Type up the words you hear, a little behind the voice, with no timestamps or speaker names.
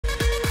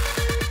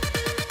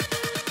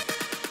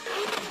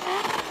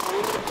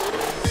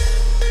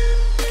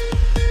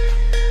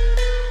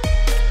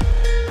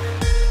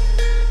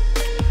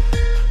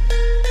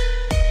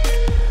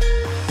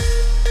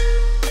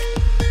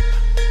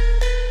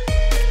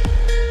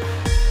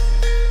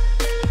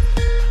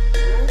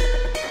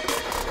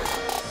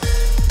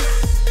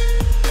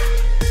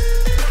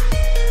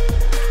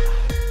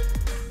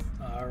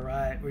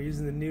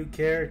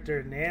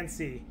character,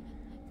 Nancy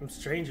from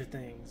Stranger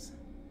Things.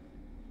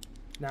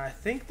 Now I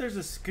think there's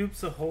a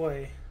Scoops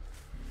Ahoy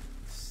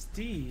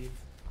Steve,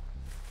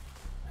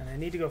 and I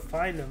need to go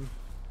find him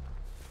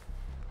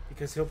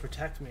because he'll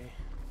protect me.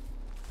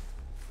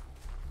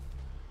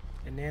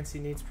 And Nancy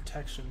needs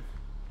protection,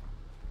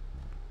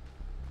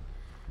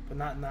 but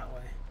not in that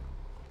way.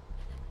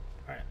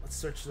 Alright, let's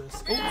search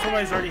this. Oh,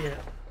 somebody's already hit.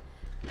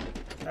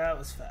 That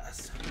was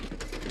fast.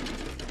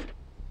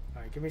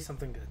 Alright, give me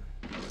something good.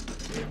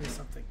 Give me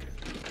something good.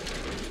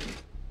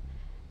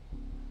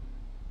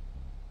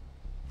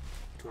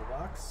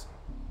 Toolbox.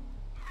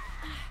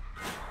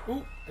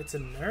 Ooh, it's a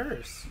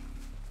nurse.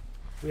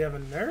 We have a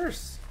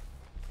nurse.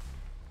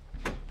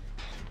 I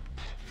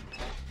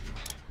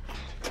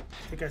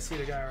think I see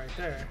the guy right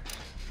there.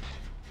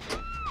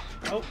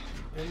 Oh,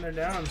 and they're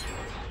down.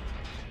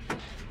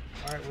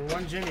 Alright, we're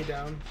one Jimmy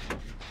down.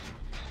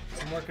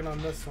 I'm working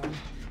on this one.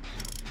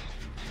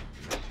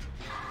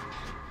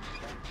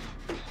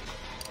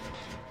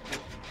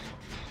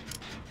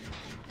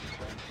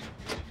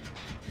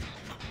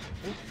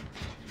 Oop.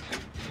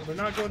 Well, they're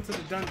not going to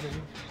the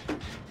dungeon.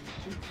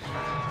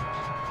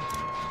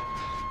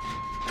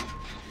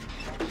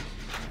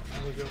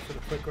 I'm gonna go for the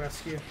quick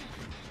rescue.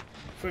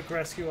 Quick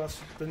rescue while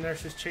the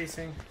nurse is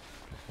chasing.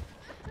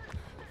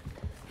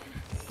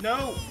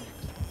 No!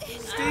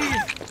 Steve!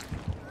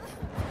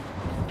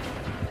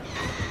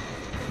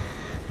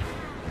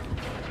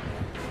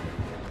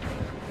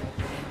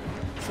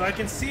 So I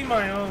can see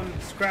my own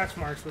scratch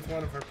marks with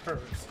one of her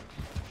perks,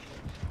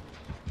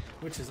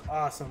 which is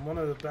awesome. One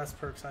of the best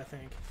perks, I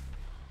think,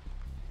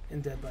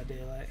 in Dead by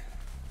Daylight.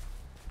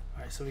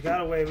 Alright, so we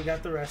got away, we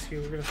got the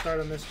rescue. We're going to start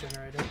on this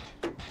generator.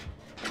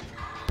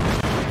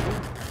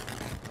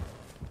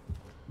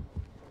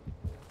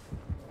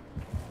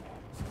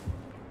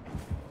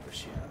 Where's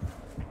she at?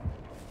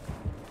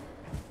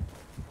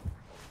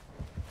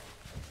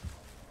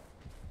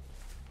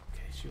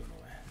 Okay, she went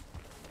away.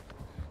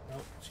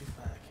 Nope, she's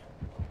back.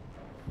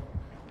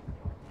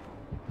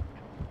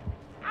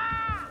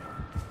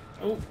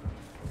 Oh!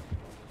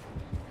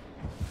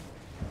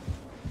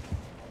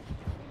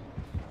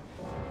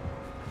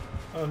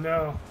 Oh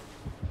no.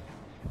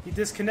 He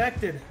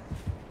disconnected.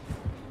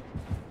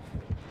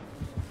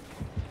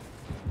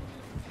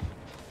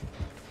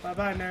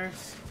 Bye-bye,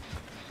 nurse.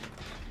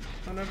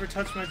 Don't ever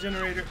touch my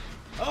generator.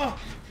 Oh!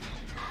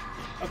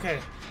 Okay.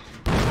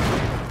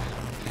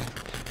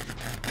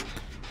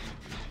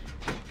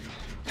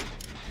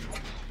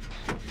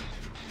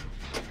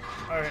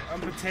 Alright,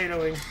 I'm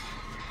potatoing.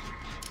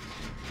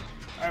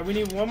 Alright, we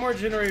need one more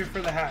generator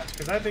for the hatch,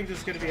 because I think this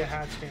is going to be a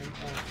hatch game.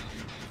 Oh.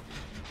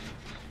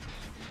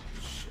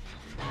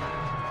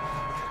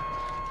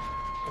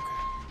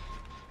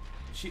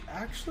 She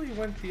actually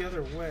went the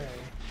other way.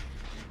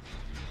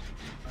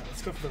 Alright,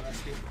 let's go for the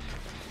rescue.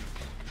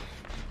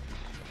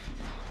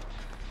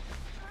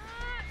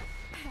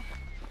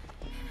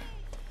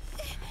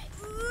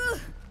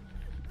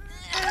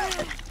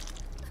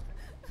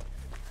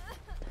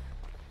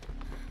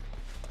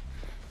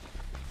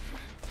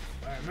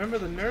 Alright, remember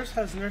the nurse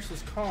has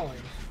nurses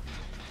calling.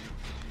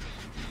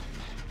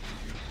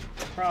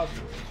 Probably.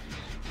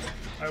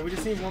 Alright, we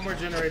just need one more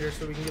generator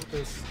so we can get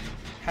this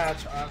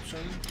hatch option.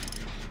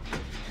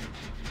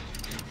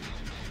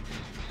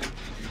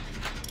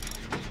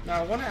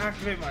 Now I want to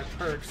activate my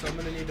perk, so I'm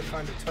going to need to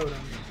find a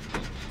totem.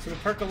 So the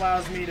perk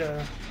allows me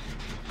to,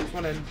 it's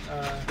one of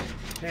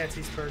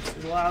Nancy's perks,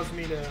 it allows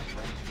me to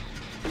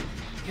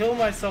heal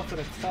myself in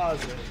a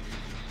closet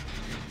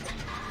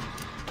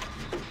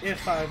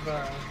if I've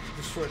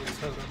destroyed a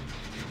totem.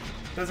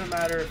 Doesn't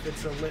matter if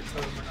it's a lit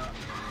totem or not.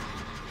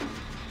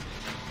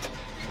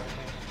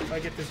 Okay. If I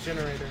get this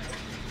generator,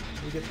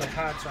 we get the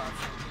hatch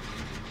option.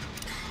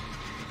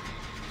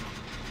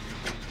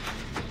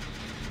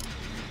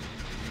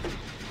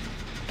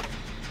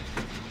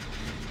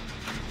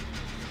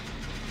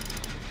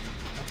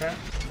 Okay.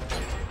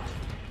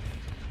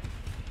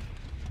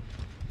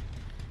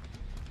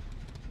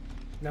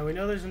 Now we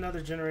know there's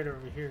another generator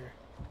over here.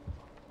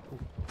 Ooh.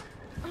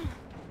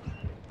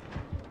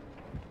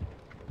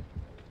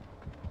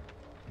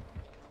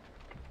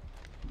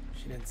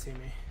 She didn't see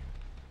me.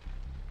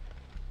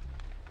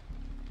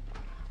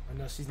 I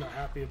know she's not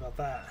happy about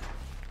that.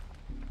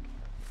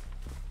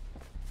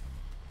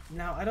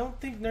 Now I don't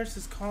think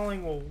nurse's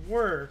calling will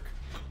work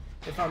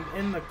if I'm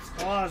in the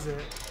closet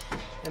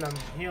and I'm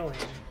healing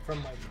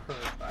from my perk.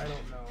 I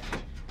don't know.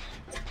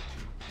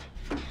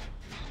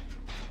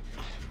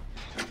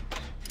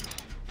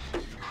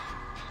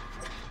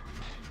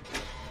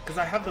 Because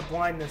I have the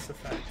blindness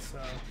effect, so...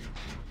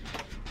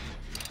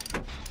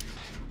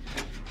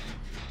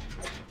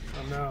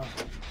 Oh no.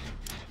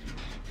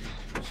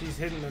 She's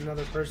hitting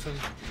another person.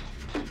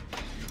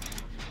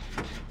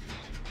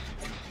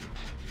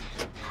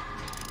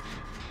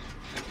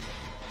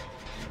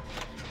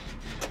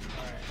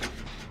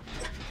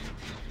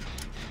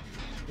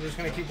 We're just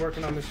gonna keep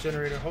working on this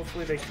generator.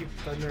 Hopefully they keep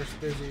the nurse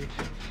busy.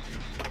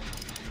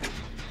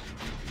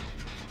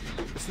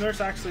 This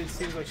nurse actually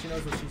seems like she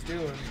knows what she's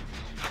doing.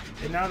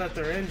 And now that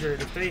they're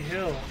injured, if they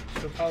heal,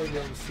 she'll probably be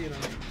able to see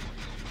them.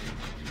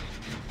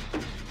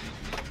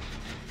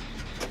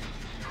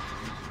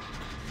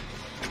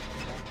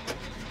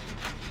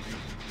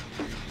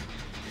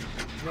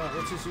 No,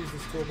 let's just use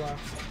this toolbox.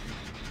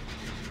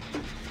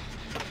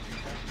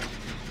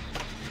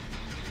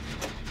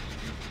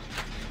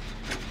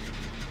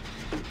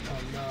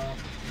 Oh no.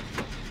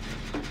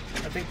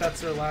 I think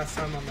that's their last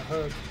time on the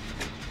hook.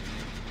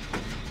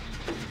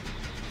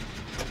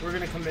 We're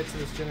gonna commit to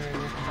this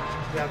generator.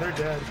 Yeah, they're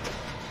dead.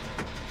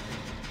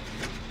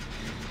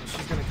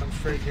 She's gonna come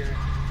straight here.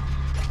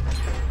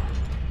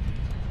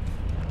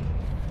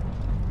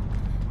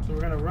 So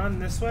we're gonna run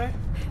this way.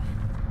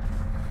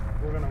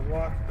 We're gonna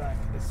walk back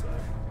this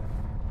way.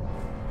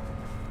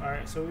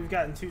 Alright, so we've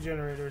gotten 2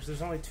 generators.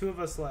 There's only 2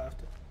 of us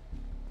left.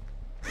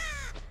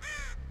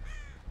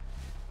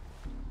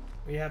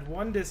 We had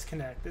 1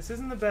 disconnect. This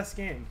isn't the best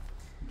game.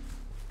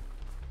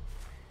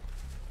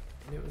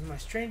 And it was my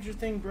Stranger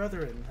Thing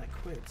brethren that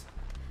quit.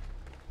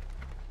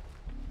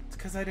 It's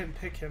because I didn't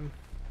pick him.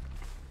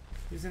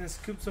 He was in his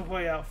Scoops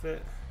Ahoy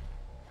outfit.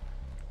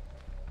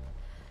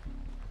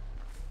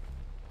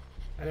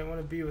 I didn't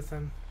want to be with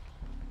him.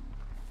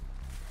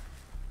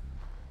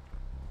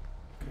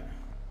 Okay.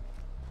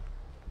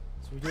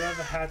 So we do have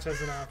a hatch as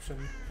an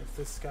option if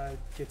this guy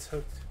gets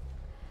hooked.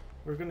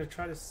 We're going to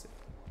try to... Okay.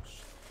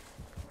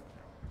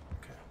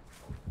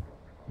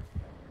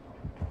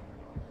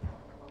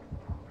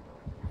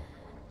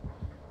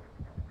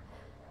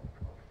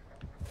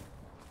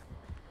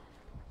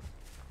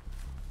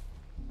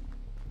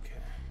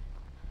 Okay.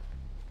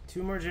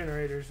 2 more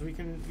generators. We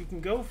can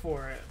go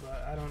for it,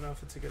 but I don't know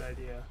if it's a good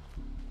idea.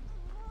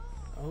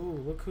 Oh,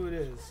 look who it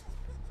is.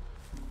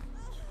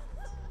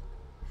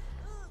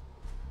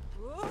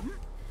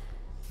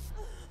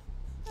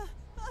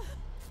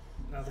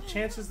 Now the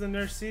chances the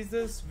nurse sees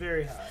this,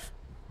 very high.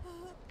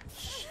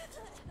 Shit.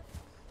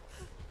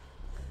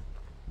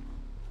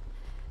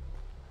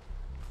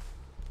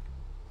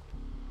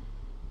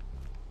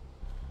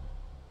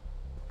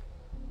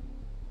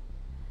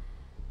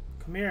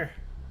 Come here.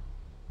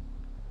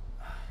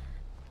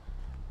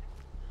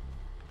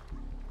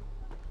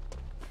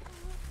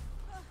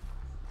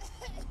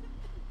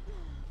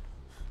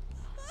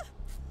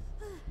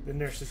 The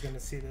nurse is going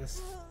to see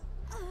this.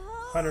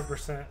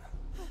 100%.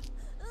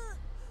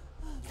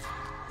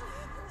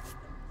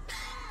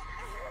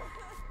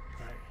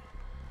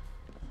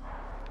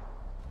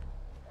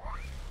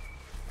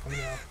 Oh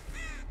no.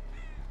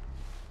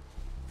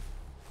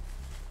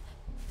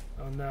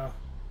 Oh no.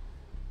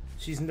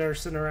 She's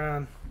nursing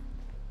around.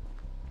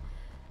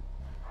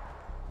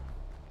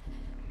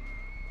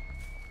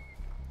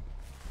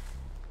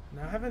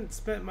 Now I haven't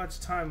spent much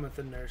time with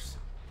the nurse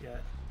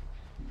yet.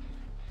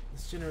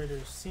 This generator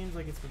seems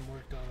like it's been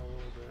worked on a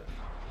little bit.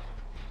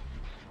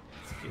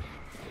 Let's get,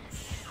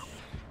 oh,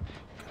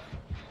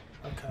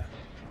 okay.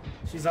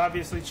 She's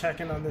obviously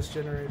checking on this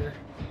generator.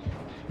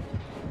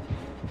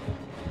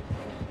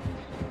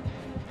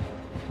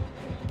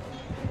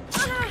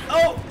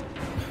 Oh!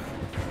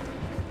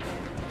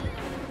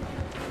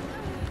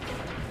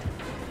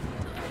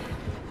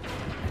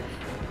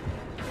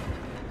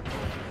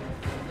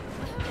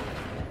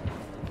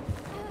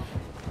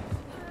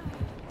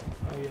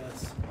 Oh,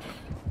 yes.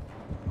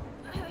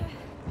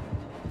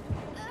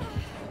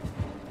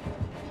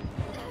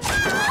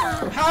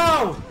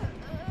 How?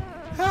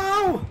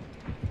 How?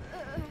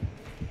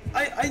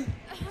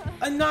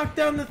 I knocked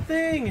down the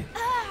thing!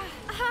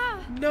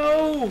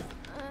 No!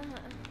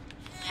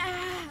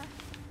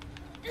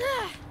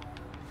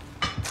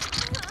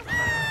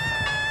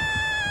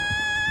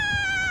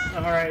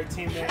 Alright,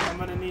 teammate, I'm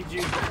gonna need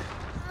you.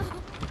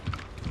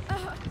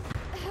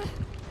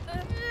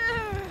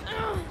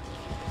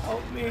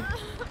 Help me.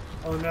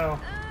 Oh no.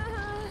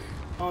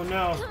 Oh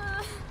no.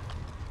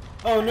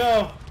 Oh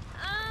no!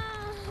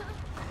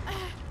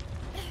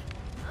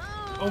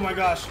 Oh my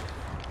gosh.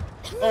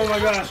 Oh my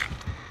gosh.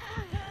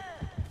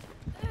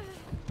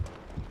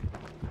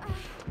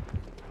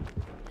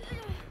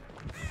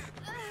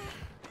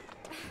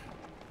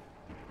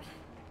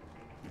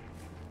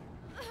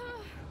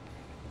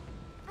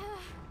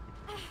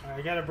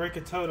 I gotta break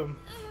a totem,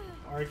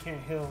 or I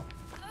can't heal.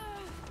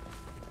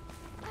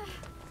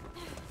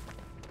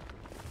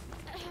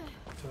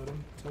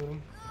 Totem,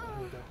 totem. Here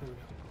we go, here we go.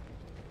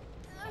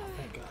 Oh,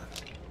 thank God.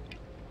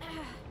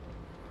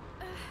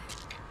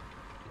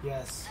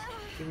 Yes,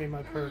 give me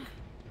my perk.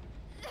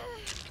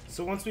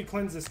 So once we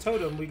cleanse this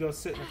totem, we go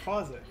sit in the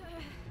closet.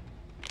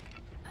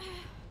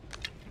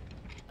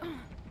 Okay,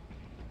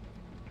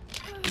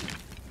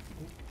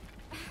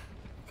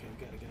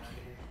 we gotta get out of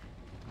here.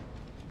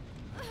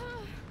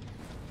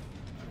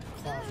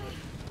 Closet.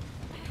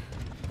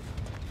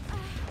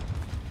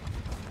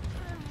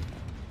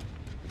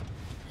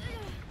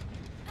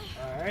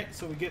 Alright,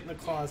 so we get in the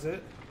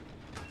closet.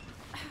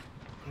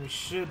 And we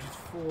should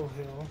full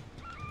heal.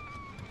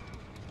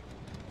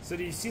 So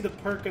do you see the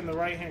perk in the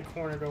right hand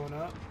corner going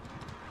up?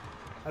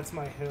 That's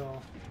my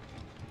heal.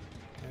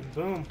 And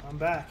boom, I'm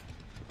back.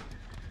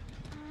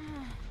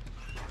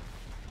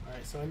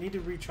 Alright, so I need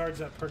to recharge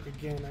that perk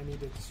again. I need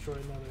to destroy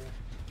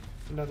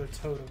another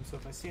totem. So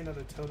if I see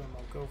another totem,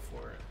 I'll go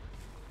for it.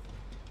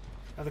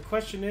 Now the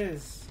question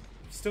is,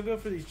 we still go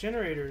for these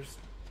generators,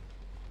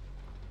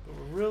 but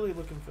we're really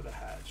looking for the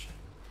hatch.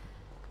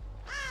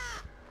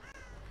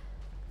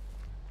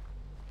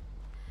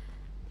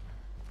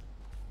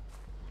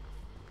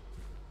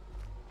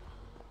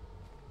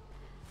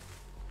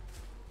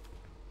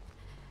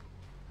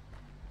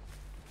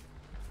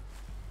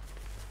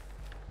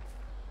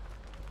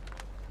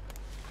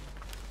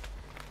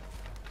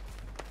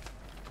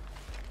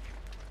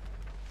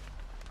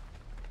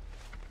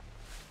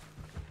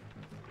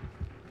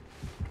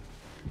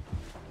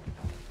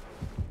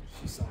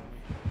 She saw me.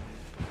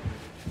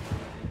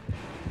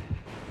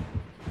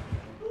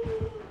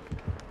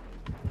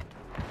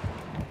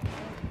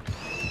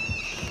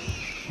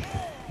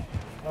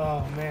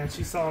 Oh man,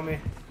 she saw me.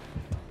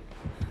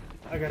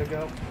 I gotta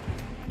go.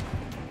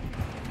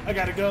 I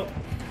gotta go.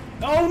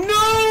 Oh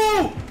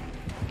no!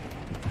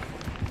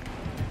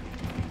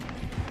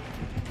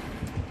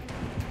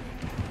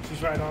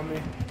 She's right on me.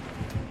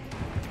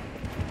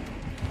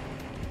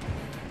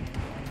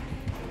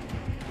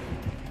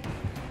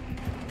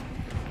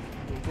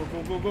 Go,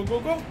 go, go, go, go,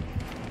 go!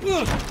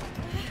 Ugh.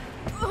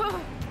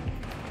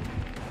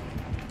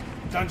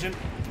 Dungeon.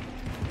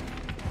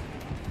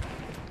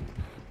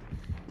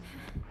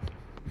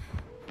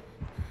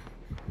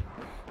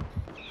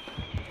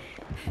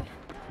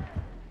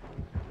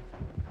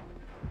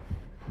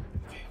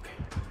 Okay, okay.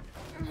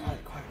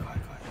 Quiet, quiet, quiet,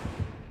 quiet.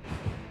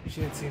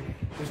 She didn't see me.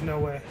 There's no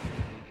way.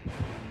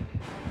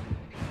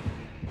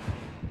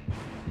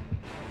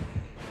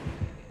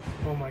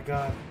 Oh my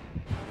god.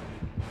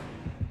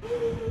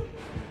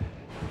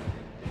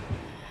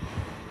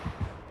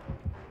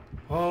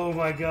 Oh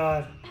my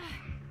god.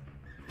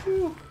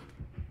 Whew.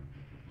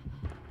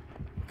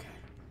 Okay.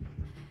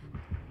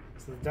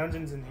 So the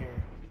dungeon's in here.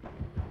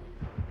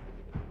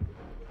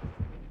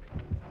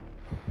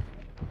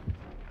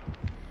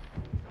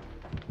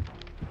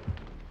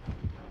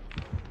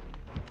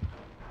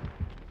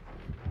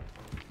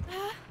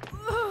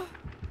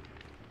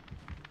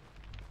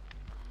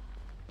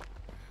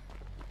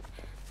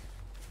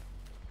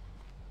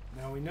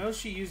 Now we know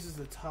she uses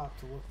the top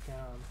to look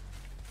down.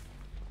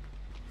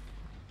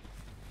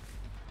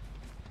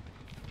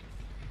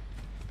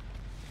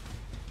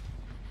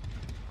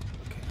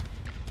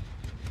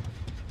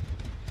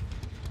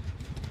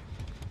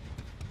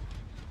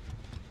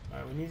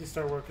 We need to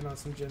start working on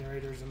some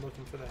generators and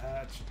looking for the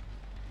hatch.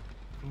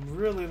 I'm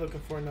really looking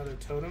for another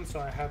totem, so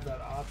I have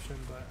that option,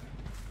 but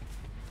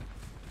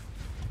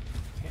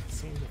can't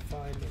seem to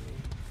find any.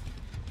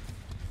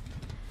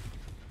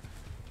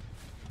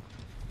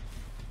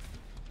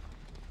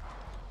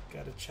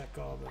 Gotta check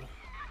all the...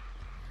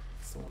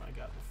 That's the one I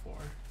got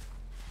before.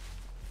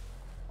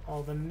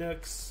 All the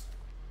nooks.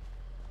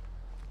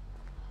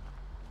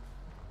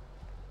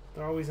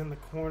 They're always in the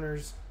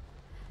corners.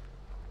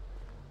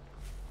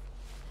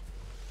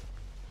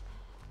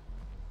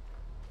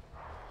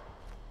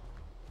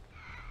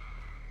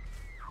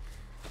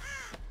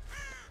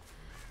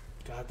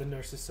 God, the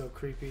nurse is so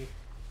creepy.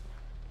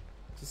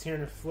 Just hearing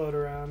her float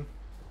around.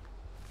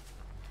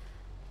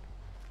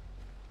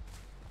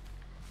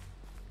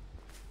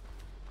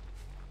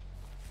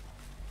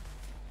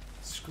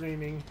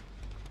 Screaming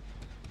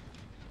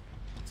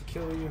to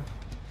kill you.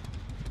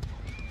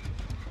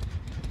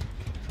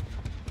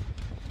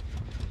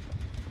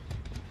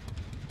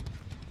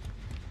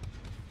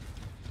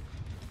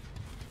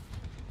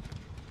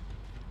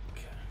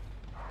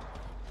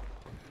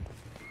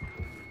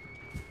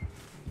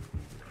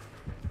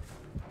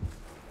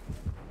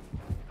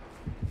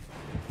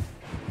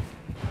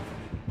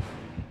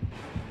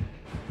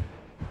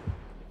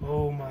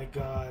 Oh my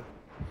god.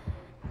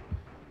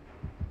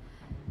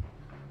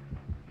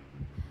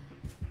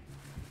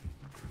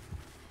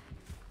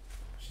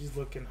 She's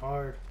looking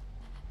hard.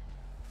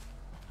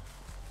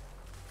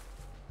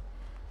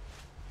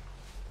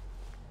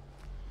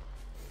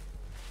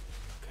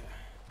 Okay.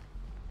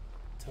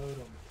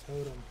 Totem,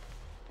 totem.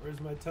 Where's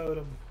my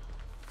totem?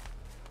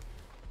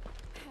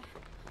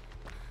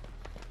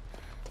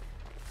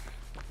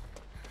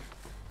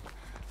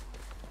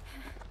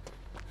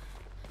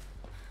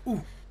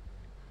 Ooh.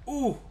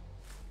 Ooh!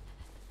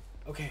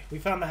 Okay, we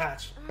found the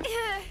hatch.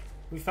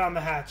 We found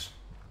the hatch.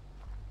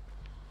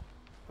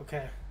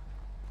 Okay.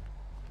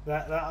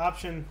 That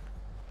option,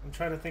 I'm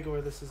trying to think of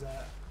where this is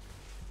at.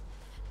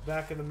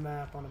 Back of the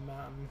map on a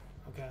mountain.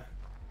 Okay.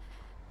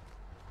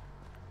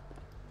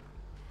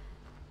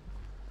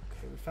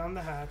 Okay, we found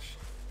the hatch.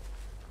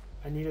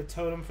 I need a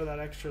totem for that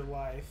extra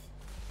life.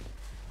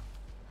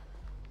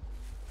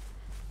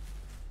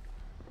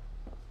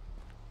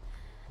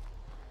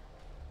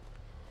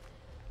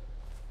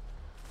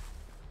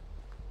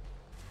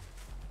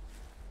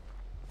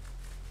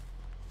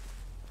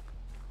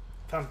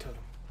 Found totem.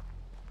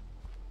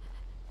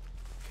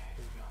 Okay,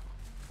 here we go.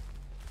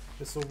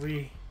 This will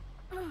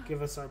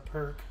give us our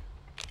perk.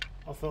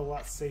 I'll feel a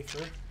lot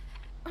safer.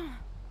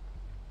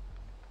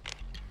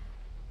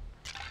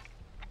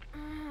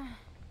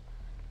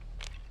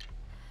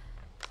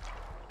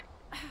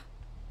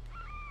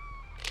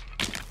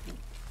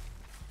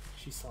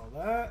 saw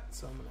that,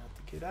 so I'm gonna have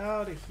to get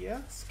out of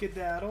here.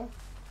 Skedaddle.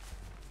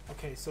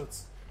 Okay, so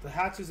it's the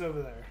hatch is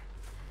over there.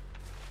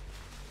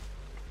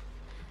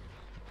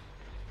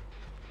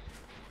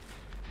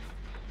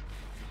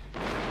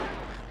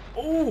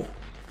 Oh!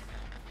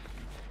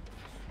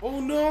 Oh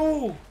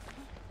no!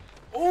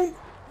 Oh!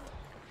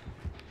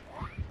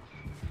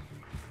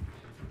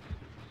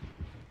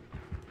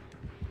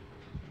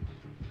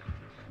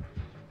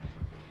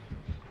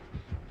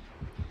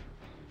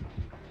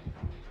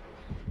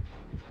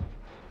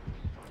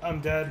 I'm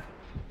dead.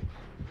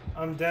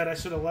 I'm dead. I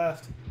should have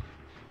left.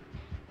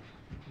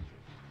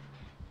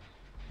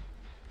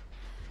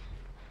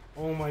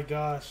 Oh my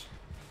gosh.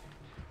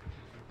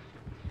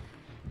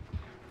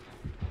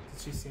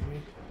 Did she see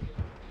me?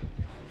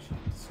 Did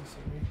she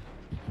see me?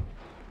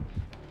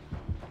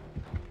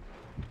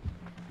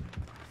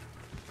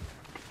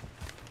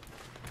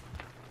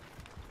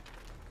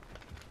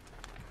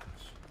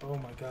 Oh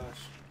my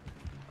gosh.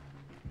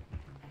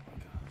 Oh my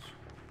gosh.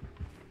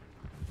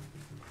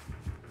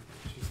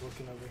 She's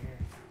looking over here.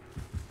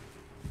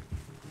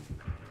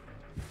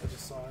 I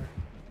just saw her.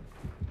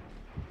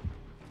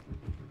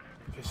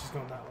 Okay, she's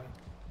going that way.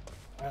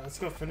 Alright, let's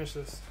go finish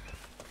this.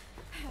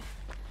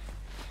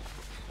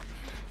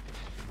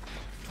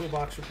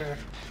 Toolbox repair.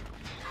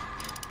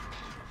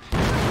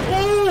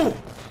 Oh!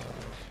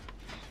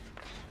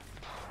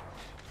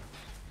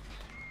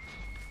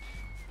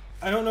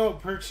 I don't know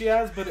what perk she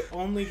has, but it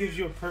only gives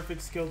you a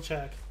perfect skill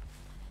check.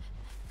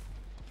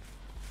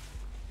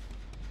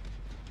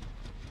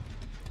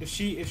 If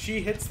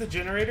she hits the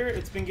generator,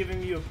 it's been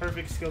giving you a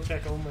perfect skill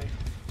check only.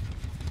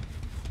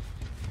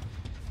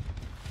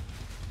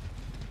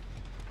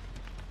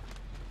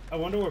 I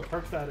wonder what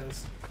perk that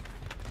is.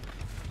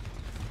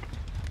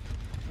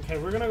 Okay,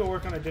 we're gonna go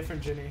work on a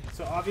different Ginny.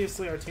 So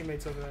obviously our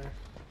teammate's over there.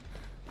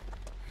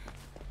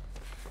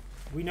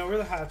 We know where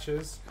the hatch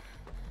is.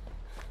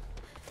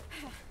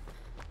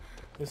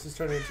 This is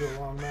turning into a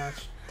long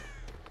match.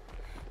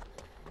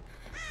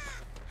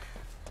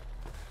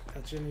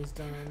 That Ginny's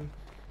done.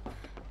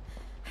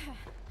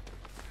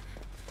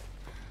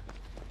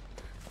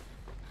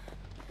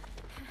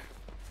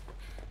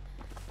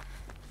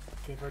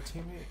 Okay, if our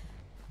teammate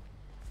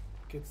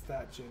gets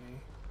that Ginny,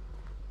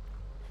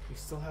 we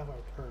still have our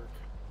perk.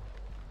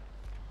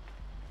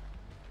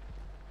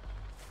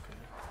 Okay.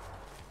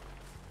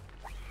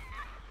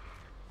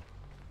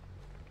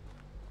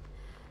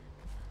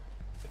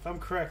 If I'm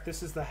correct,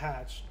 this is the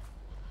hatch.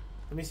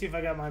 Let me see if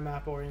I got my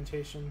map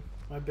orientation,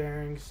 my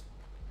bearings.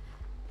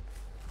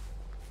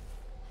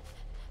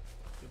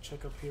 Go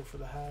check up here for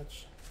the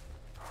hatch.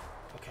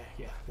 Okay,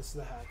 yeah, this is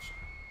the hatch.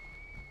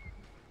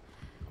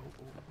 Oh.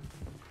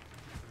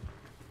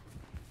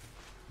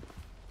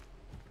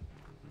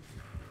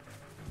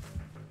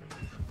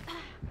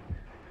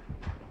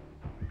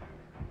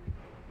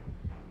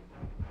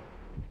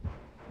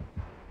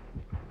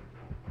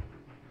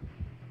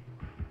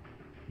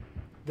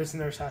 This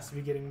nurse has to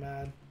be getting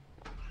mad.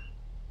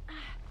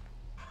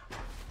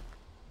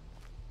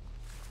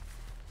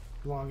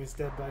 Longest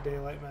Dead by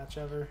Daylight match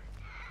ever.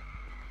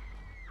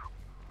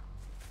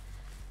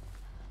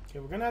 Okay,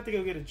 we're gonna have to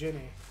go get a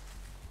Ginny.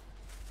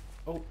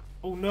 Oh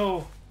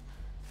no!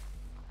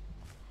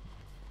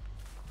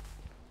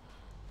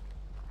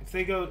 If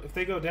they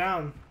go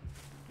down.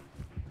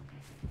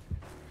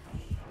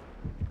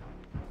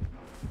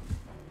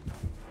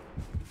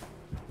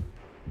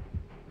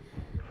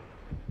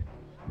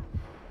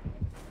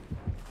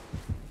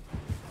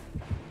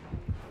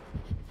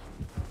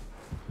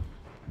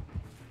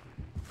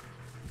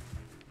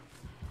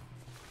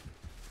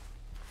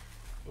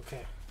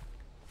 Okay.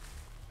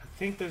 I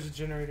think there's a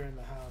generator in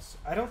the house.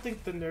 I don't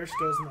think the nurse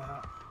goes in the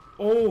house.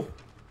 Oh!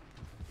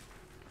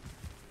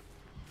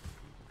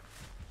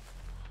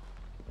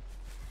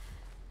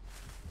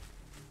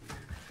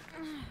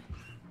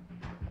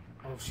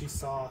 Oh, she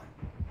saw.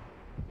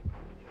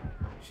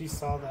 She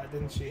saw that,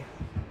 didn't she?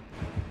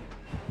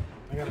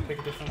 I gotta pick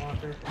a different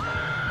locker.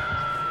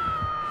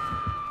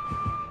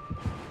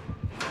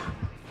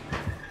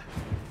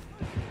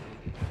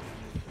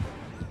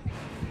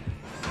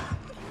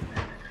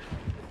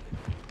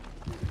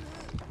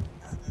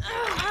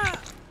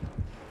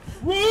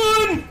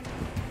 Run!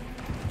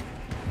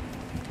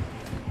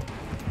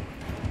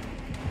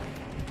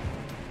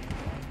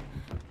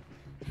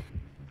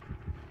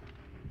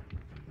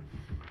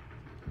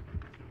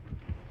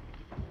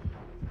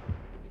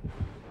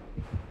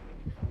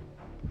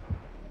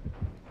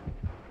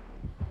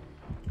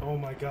 Oh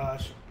my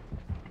gosh.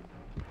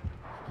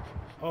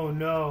 Oh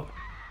no.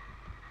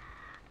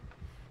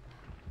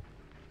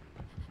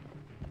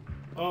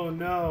 Oh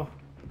no.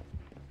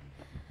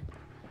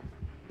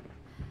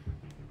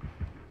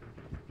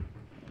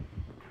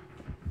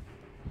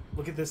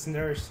 Look at this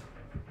nurse.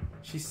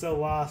 She's so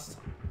lost.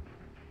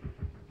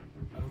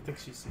 I don't think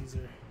she sees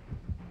her.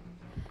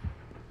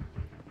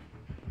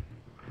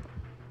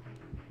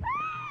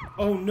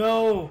 Oh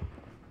no!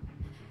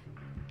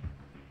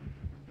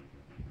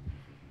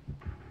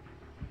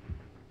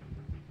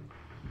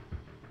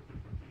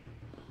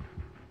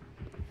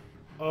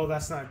 Oh,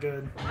 that's not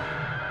good.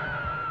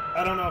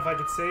 I don't know if I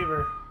could save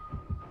her.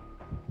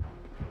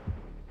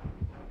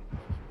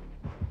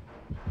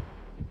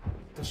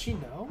 Does she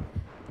know?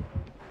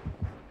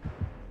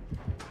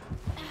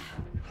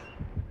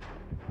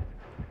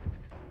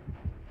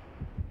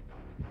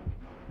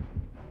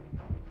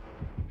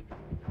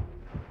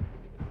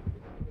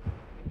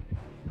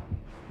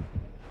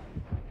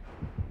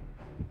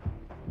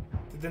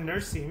 Did the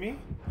nurse see me?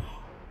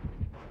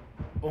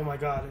 Oh my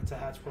god, it's a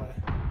hatch play.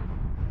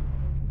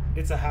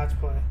 It's a hatch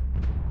play.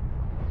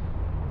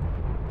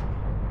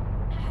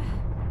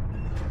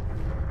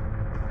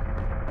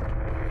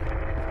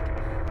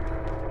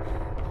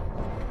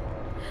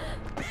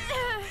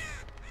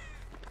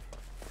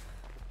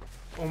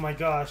 Oh my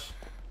gosh.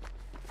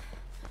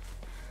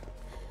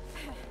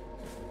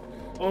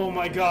 Oh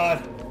my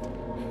god.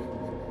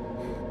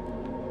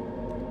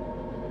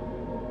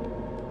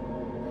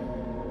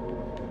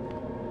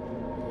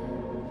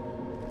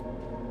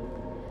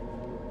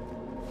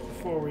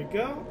 Before we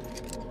go.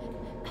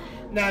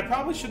 Now, I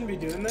probably shouldn't be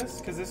doing this,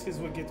 because this is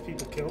what gets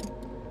people killed.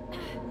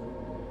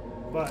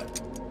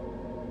 But...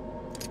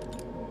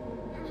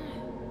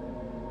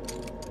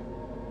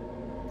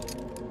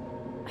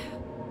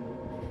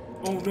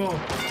 oh no!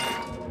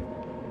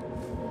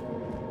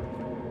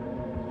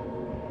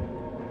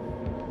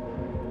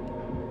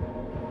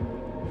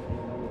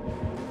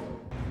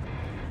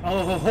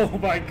 Oh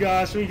my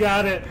gosh, we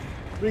got it!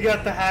 We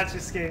got the hatch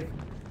escape.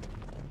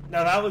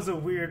 Now that was a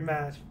weird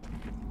match.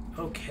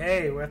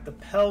 Okay, we're at the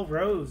Pell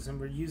Rose and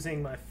we're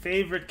using my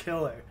favorite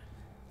killer,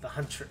 the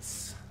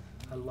Huntress.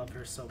 I love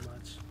her so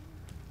much.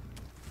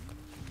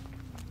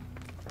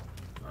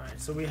 Alright,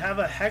 so we have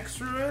a Hex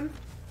Ruin.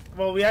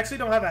 Well, we actually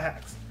don't have a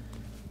Hex.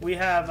 We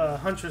have a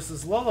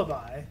Huntress's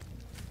Lullaby,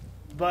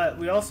 but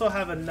we also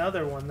have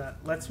another one that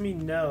lets me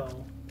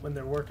know when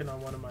they're working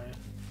on one of my...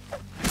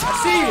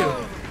 I see you!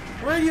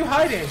 Where are you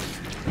hiding?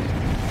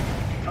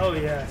 Oh,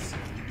 yes.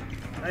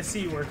 I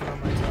see you working on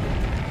my totem.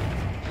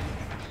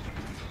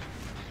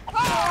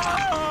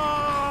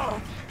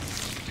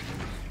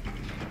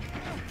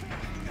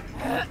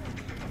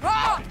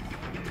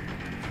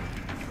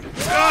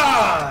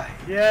 Ah!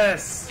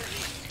 Yes!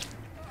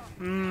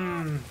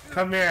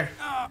 Come here.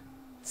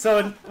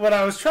 So, what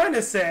I was trying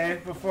to say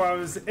before I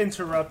was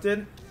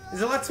interrupted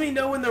is it lets me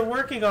know when they're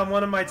working on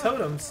one of my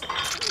totems.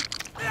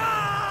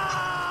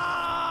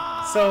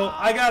 So,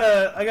 I got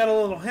a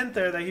little hint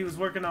there that he was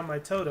working on my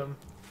totem.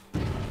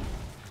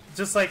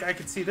 Just like I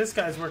could see this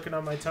guy's working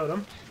on my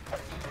totem.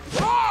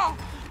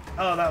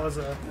 Oh, that was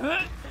a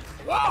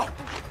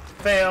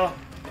fail.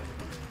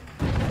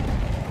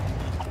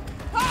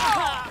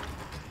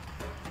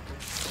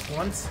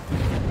 Once.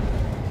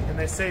 And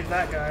they saved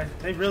that guy.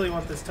 They really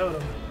want this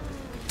totem.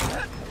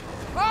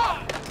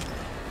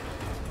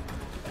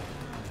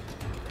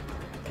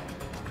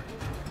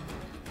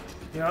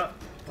 You know what?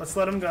 Let's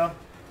let him go.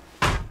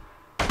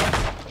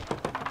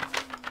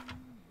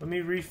 Let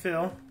me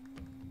refill.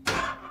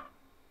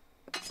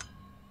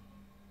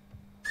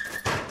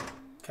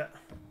 Okay.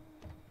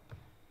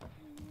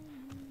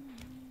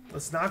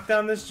 Let's knock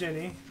down this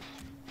Ginny.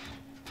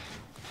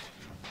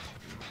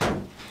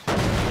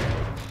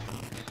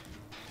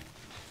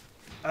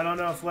 I don't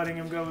know if letting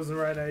him go was the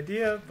right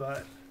idea,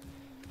 but...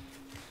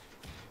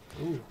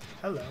 ooh,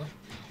 hello.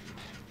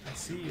 I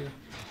see you.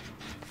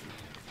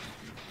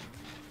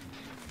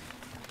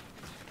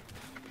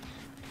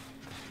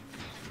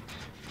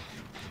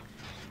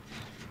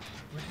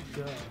 Where'd he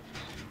go?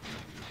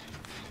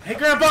 Hey,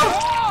 Grandpa!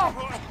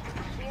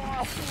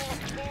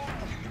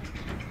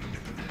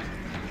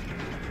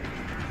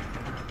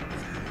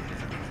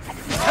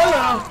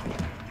 Hello!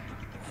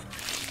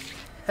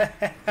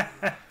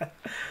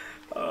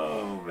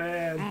 Oh,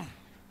 man.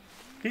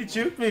 He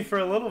juked me for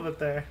a little bit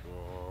there.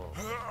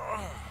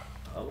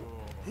 Oh.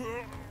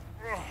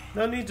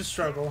 No need to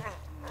struggle.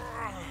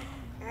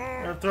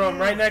 I'm gonna throw him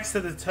right next to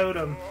the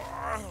totem.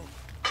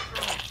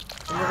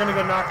 And we're gonna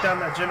go knock down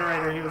that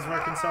generator he was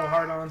working so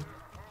hard on.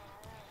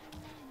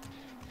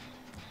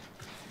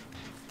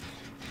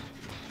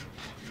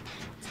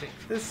 Take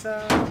this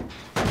out. There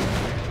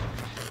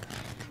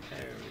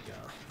we go.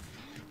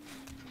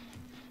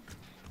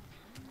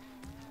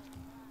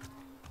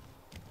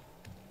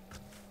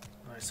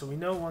 Alright, so we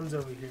know one's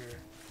over here.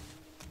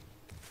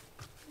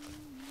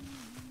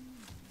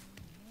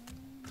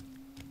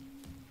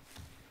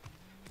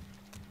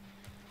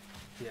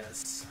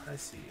 Yes, I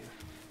see you.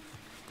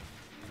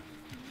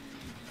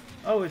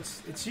 Oh,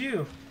 it's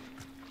you.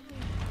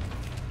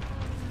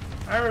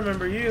 I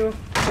remember you.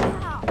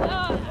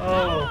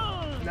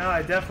 Oh, now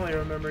I definitely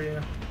remember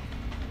you.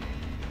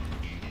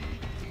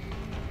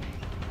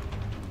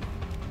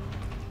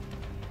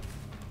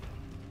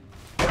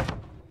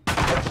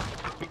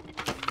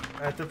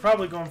 Alright, they're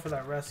probably going for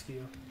that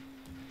rescue.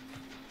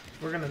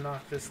 We're gonna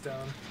knock this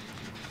down.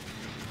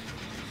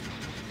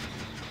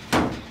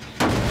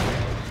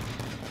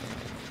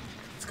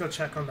 Let's go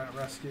check on that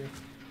rescue.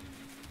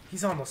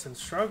 He's almost in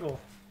struggle.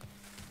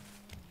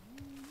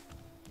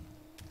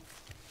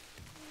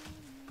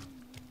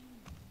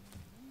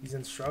 He's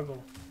in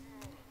struggle.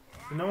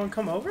 Did no one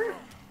come over?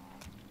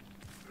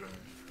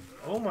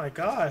 Oh my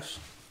gosh.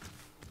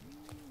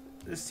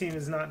 This team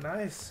is not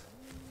nice.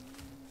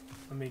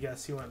 Let me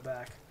guess, he went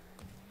back.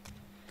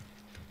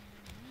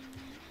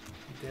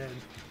 He did.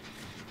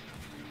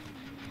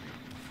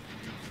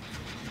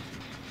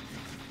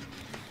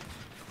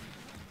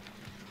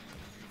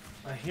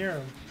 I hear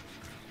him.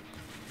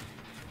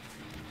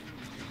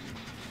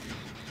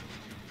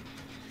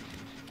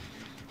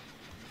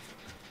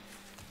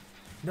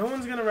 No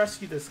one's gonna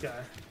rescue this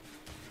guy.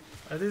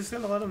 Are they just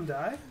gonna let him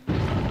die?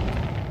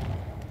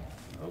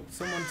 Oh,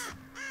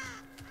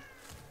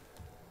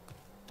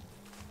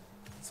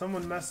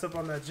 someone messed up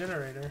on that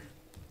generator.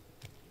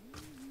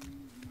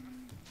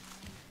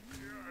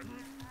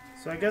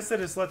 So I guess they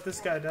just let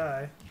this guy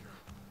die.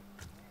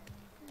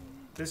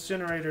 This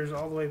generator's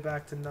all the way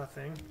back to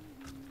nothing.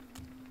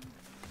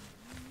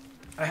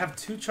 I have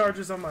 2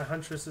 charges on my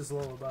huntress's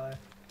lullaby.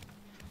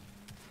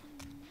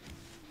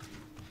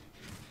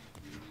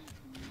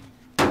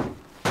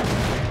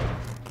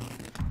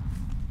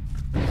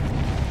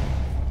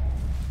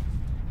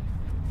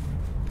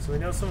 So we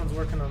know someone's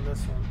working on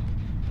this one.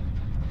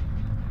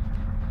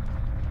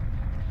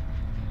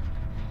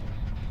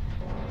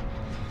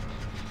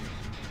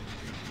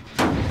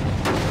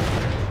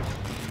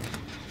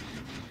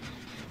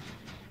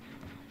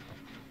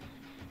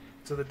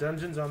 So the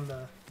dungeon's on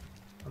the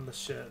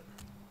ship.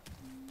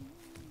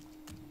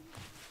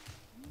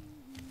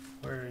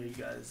 Where are you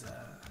guys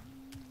at?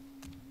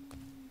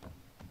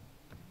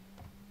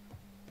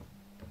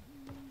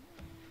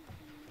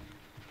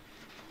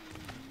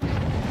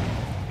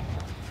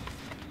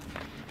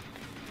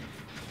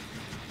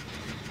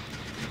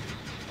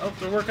 Oh,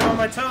 they're working on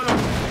my totem.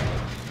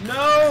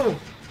 No!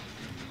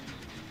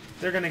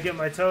 They're gonna get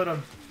my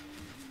totem.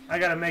 I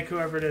gotta make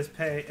whoever it is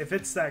pay. If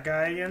it's that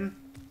guy again.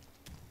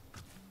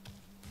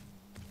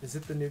 Is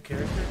it the new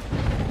character?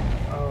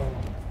 Oh.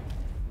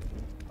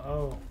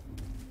 Oh.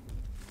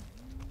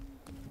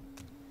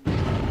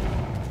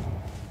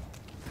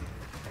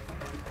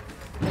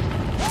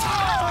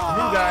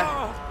 New guy.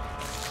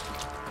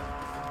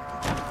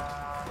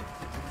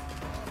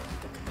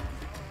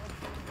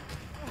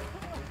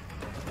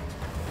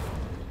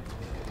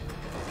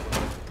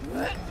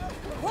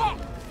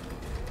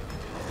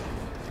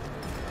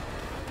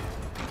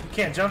 You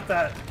can't jump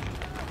that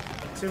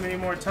too many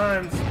more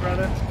times,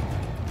 brother.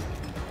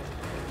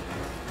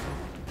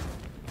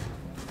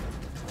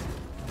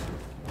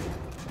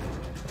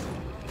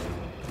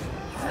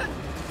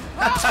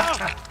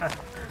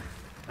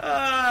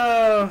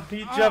 Oh,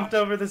 you jumped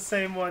over the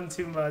same one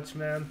too much,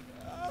 man.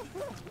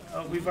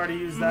 Oh, we've already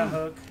used that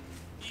hook.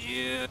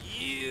 Yeah.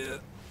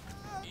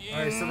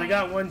 Alright, so they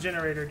got 1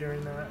 generator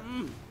during that.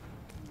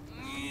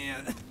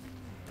 Yeah.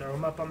 Throw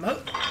him up on the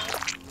hook.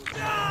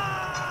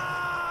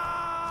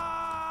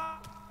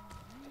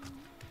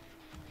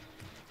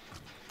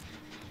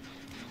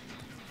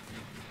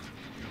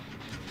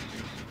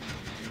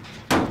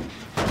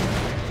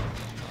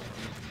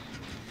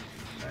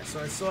 Alright,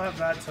 so I still have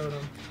that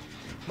totem.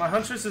 My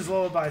huntress's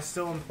lullaby is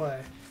still in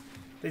play.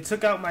 They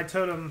took out my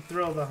totem,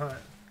 Thrill of the Hunt.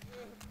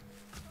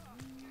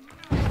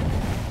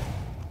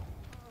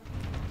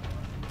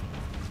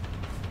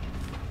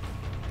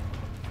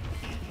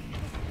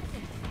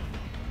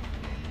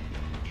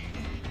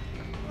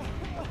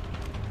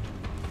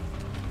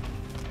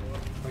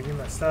 Oh, you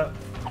messed up.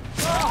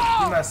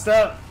 You messed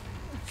up.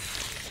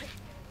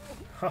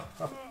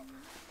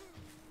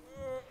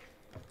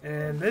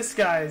 And this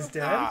guy is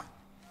dead.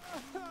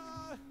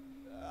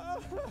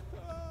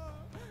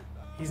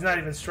 He's not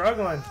even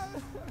struggling.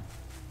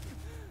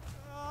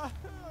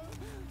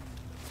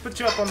 Put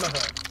you up on the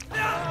hook.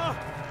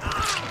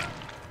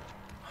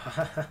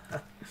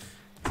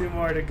 2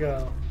 more to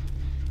go.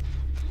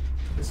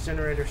 This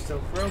generator's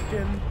still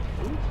broken.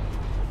 Ooh.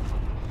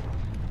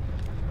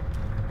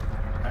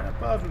 Right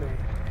above me.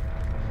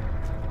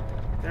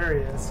 There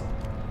he is.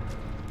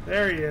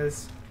 There he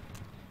is.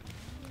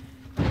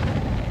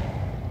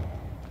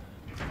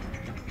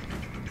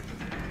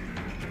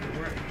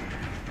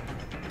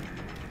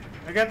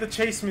 I got the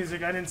chase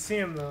music. I didn't see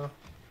him though.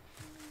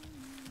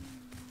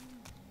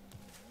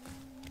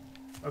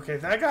 Okay,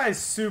 that guy's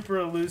super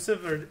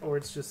elusive, or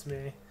it's just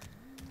me.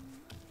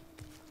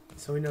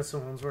 So we know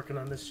someone's working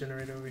on this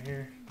generator over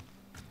here.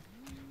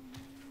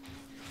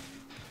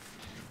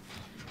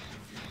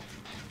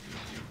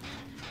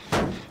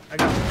 I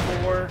got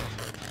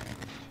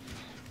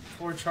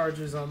four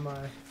charges on my...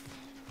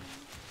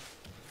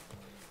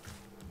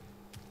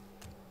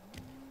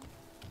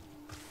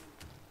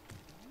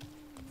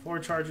 Four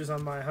charges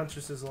on my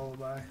huntress's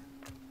lullaby.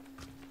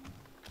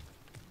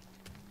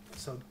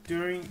 So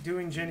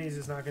doing Jenny's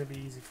is not going to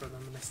be easy for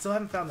them, and I still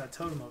haven't found that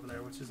totem over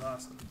there, which is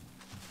awesome.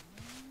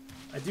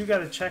 I do got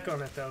to check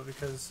on it though,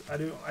 because I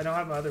don't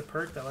have my other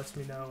perk that lets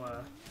me know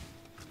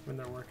when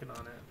they're working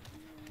on it.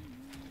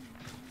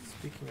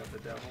 Speaking of the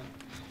devil.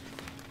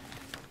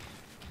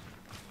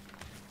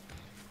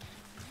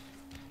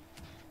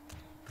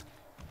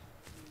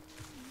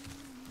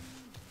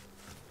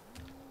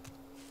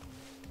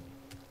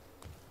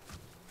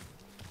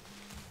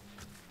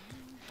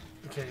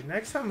 Okay,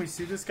 next time we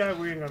see this guy,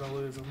 we ain't gonna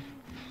lose him.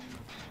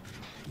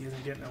 He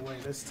isn't getting away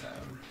this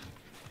time.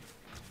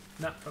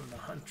 Not from the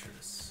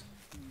huntress.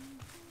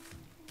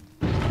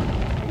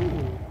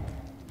 Ooh.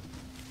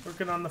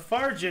 Working on the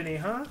far Jenny,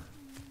 huh?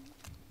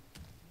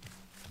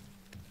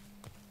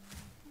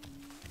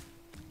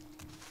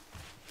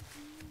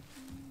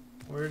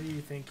 Where do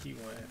you think he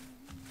went?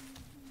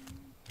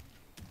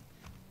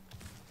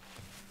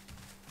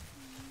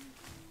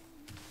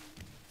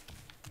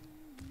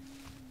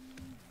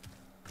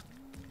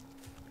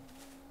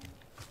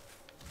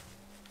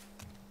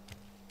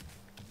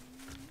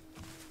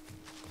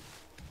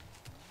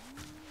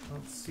 I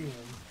don't see him.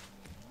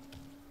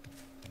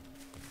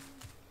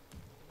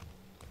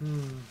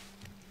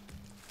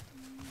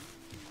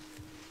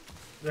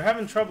 They're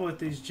having trouble with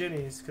these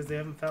Jinnies because they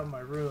haven't found my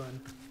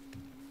ruin.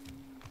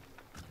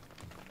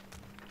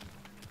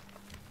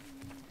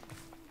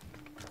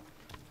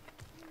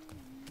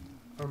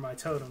 Or my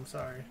totem,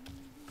 sorry.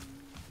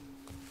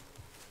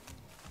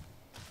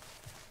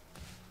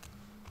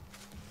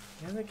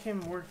 Yeah, they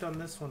came and worked on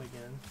this one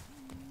again.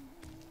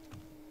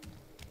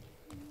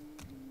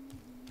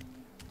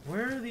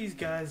 Where are these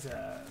guys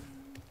at?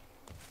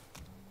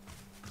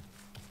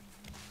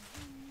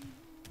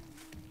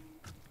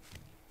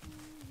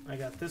 I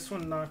got this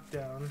one knocked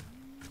down.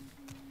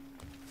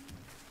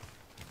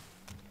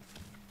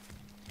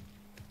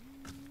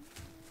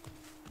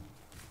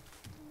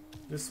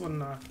 This one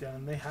knocked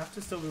down. They have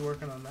to still be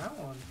working on that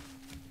one.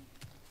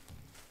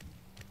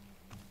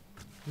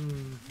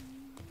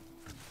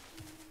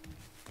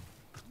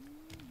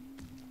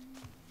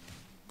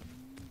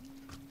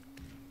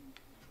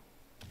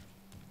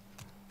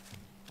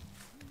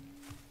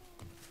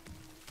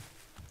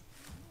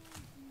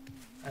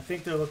 I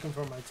think they're looking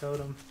for my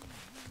totem.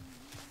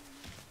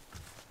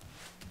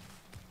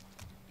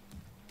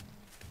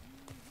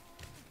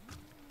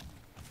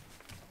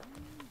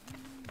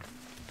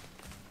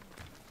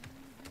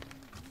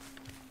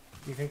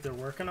 You think they're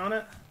working on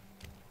it?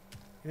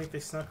 You think they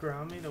snuck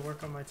around me to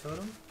work on my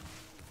totem?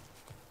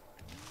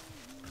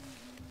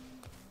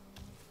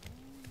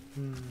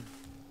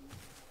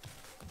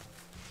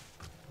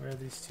 Where are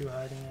these two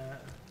hiding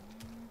at?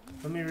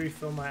 Let me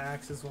refill my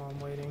axes while I'm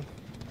waiting.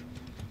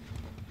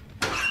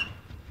 Got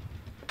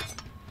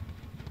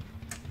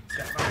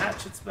my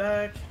hatchets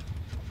back.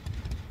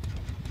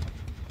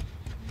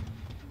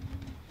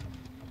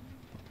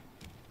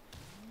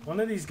 One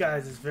of these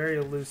guys is very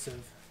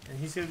elusive, and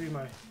he's gonna be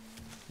my...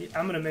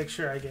 I'm gonna make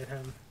sure I get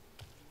him.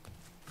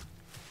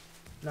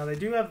 Now they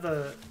do have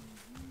the...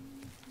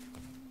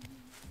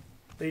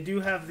 They do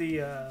have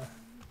the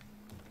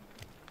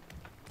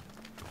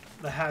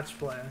hatch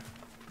play.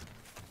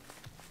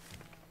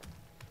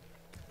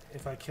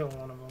 If I kill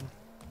one of them.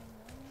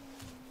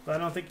 But I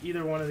don't think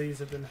either one of these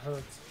have been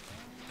hooked.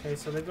 Okay,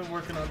 so they've been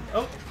working on...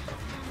 Oh!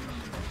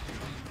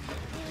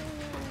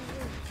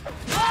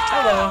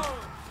 Hello!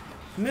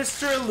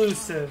 Mr.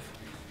 Elusive.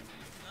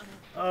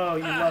 Oh,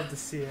 you love to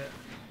see it.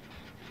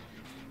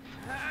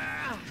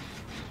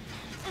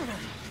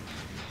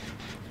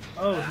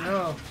 Oh,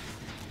 no.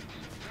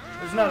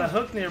 There's not a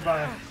hook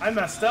nearby. I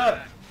messed up.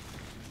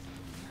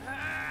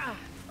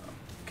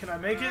 Can I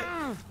make it?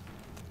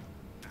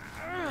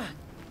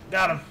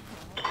 Got him.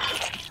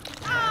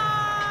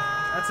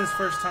 That's his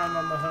first time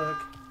on the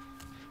hook.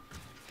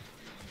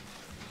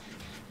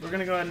 We're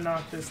gonna go ahead and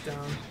knock this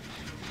down.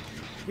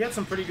 He had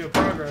some pretty good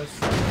progress.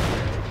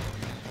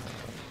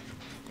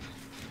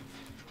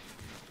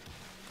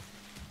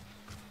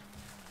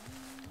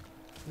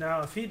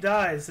 Now, if he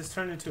dies, this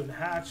turned into a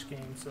hatch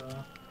game,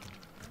 so...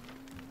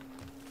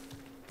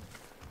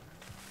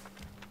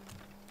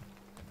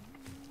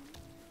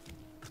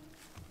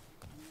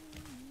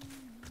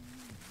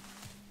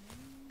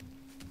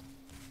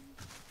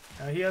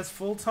 Now, he has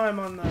full time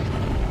on the...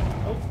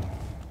 Oh!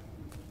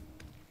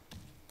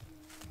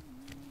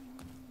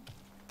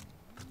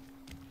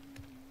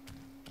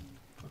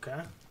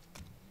 Okay.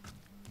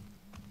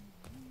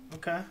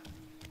 Okay.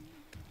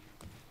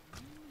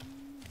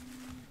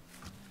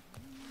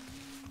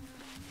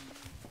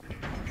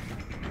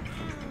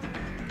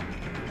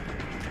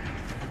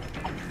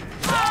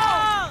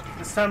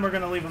 This time we're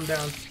gonna leave him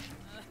down.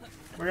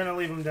 We're gonna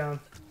leave him down.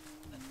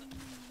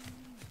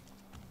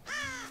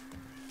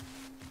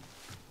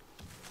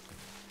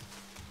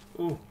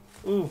 Ooh,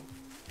 ooh.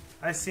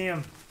 I see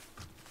him.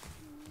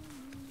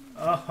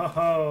 Oh ho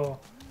ho.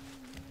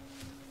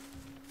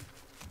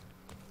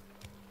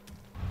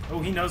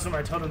 Oh, he knows where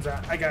my totem's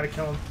at. I gotta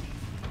kill him.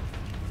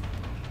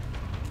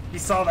 He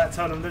saw that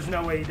totem. There's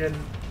no way he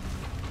didn't.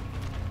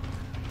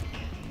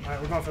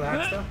 Alright, we're going for the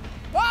hack stuff.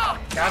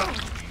 Got him.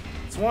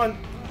 It's one.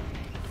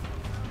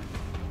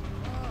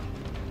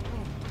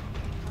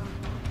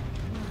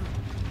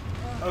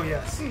 Oh,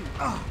 yes.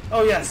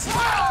 Oh, yes.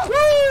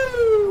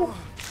 Woo!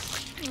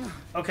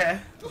 Okay,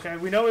 okay.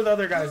 We know where the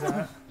other guy's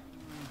at.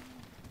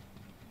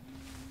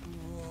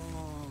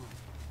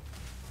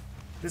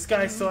 This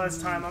guy still has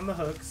time on the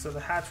hook, so the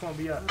hatch won't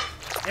be up.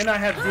 And I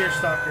have Deer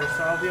Stalker,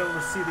 so I'll be able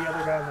to see the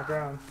other guy on the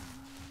ground.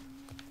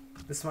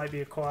 This might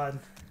be a quad.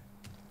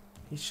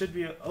 He should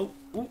be. Oh,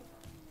 ooh.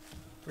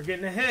 We're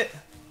getting a hit.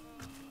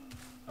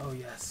 Oh,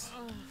 yes.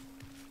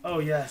 Oh,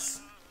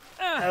 yes.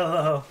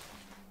 Hello.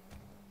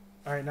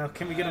 Alright, now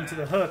can we get him to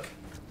the hook?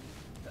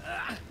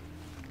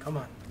 Come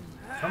on.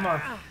 Come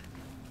on.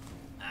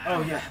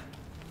 Oh, yeah.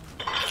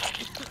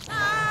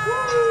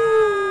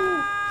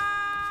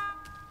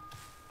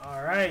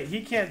 Alright,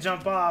 he can't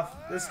jump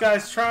off. This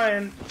guy's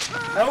trying.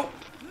 Nope.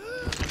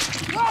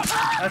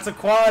 That's a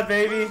quad,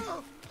 baby.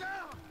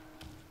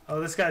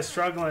 Oh, this guy's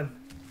struggling.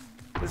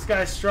 This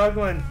guy's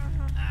struggling.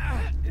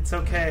 It's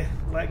okay.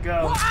 Let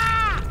go.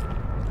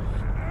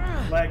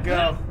 Let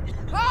go.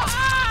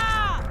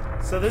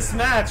 So this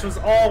match was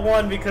all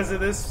won because of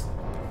this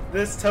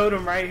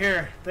totem right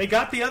here. They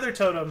got the other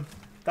totem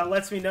that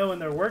lets me know when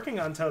they're working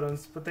on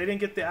totems, but they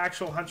didn't get the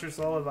actual Huntress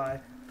Lullaby.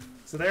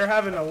 So they're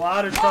having a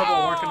lot of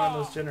trouble working on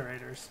those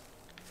generators.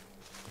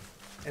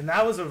 And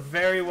that was a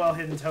very well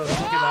hidden totem.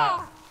 Look at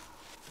that.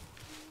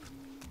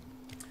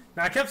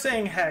 Now I kept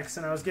saying hex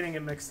and I was getting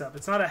it mixed up.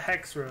 It's not a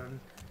hex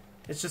rune.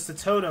 It's just a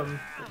totem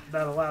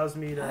that allows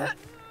me to...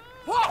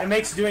 It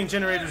makes doing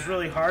generators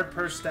really hard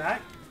per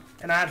stack.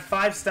 And I had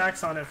 5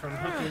 stacks on it from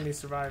hooking these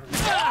survivors.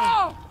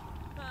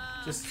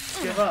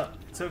 Just give up.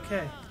 It's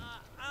okay.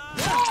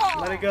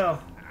 Let it go.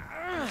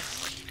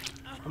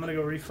 I'm gonna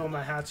go refill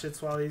my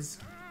hatchets while he's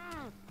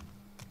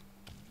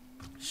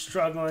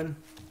struggling.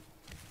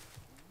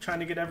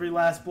 Trying to get every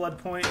last blood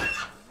point.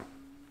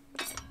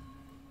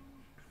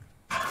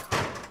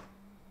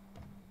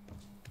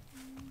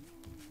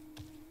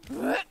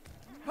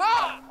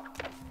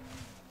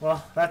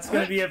 Well, that's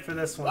gonna be it for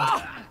this one.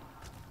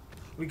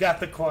 We got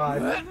the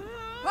quad.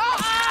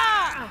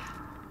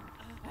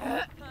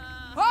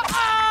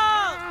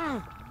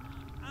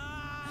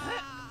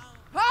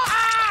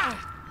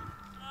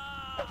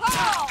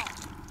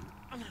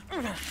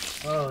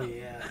 Oh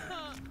yeah.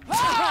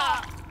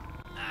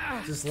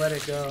 Just let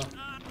it go.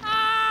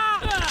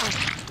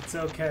 It's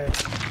okay.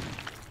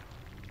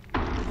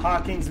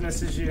 Hawkins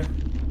misses you.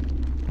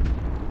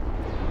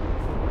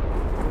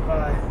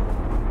 Goodbye.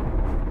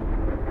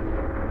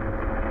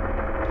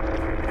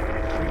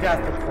 We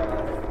got the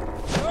quad.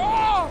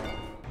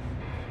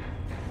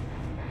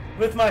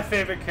 With my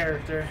favorite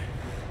character.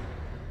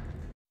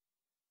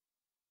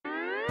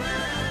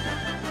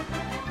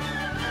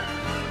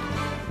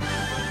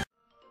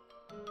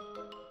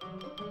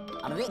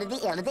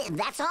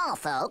 That's all,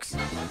 folks.